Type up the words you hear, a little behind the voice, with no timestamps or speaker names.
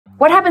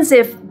What happens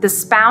if the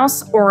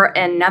spouse or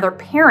another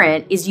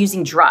parent is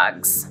using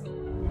drugs?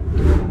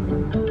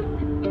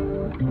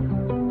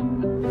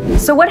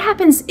 So what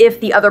happens if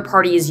the other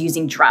party is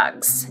using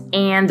drugs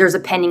and there's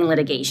a pending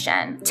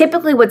litigation?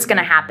 Typically what's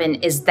gonna happen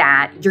is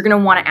that you're gonna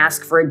wanna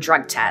ask for a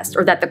drug test,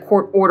 or that the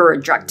court order a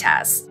drug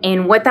test.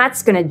 And what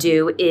that's gonna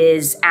do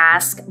is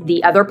ask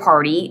the other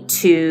party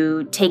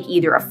to take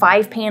either a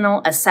 5-panel,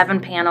 a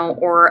 7-panel,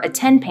 or a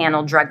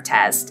 10-panel drug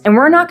test. And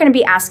we're not gonna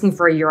be asking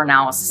for a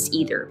urinalysis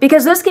either,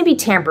 because those can be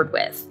tampered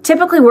with.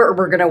 Typically what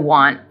we're gonna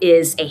want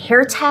is a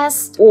hair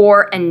test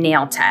or a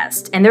nail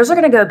test. And those are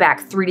gonna go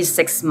back 3 to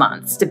 6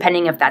 months,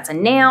 depending if that's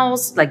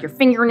nails, like your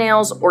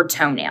fingernails or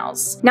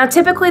toenails. Now,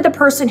 typically the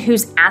person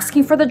who's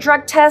asking for the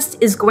drug test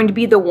is going to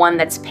be the one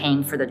that's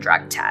paying for the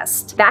drug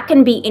test. That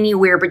can be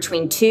anywhere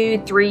between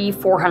 $200, $300,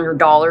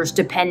 $400,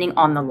 depending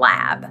on the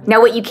lab.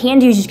 Now, what you can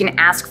do is you can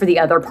ask for the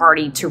other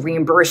party to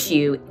reimburse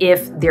you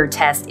if their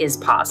test is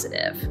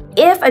positive.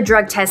 If a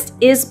drug test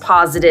is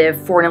positive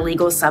for an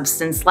illegal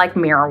substance like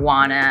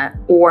marijuana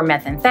or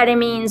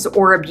methamphetamines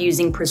or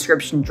abusing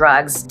prescription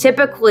drugs,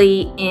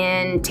 typically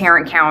in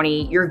Tarrant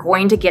County, you're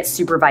going to get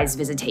supervised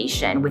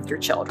visitation with your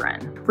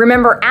children.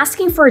 Remember,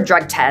 asking for a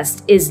drug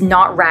test is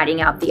not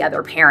ratting out the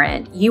other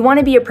parent. You want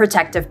to be a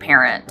protective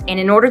parent, and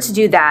in order to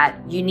do that,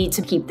 you need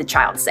to keep the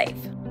child safe.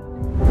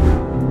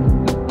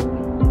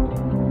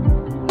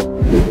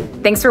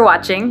 Thanks for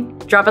watching.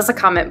 Drop us a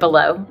comment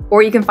below,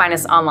 or you can find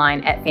us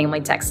online at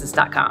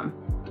familytexas.com.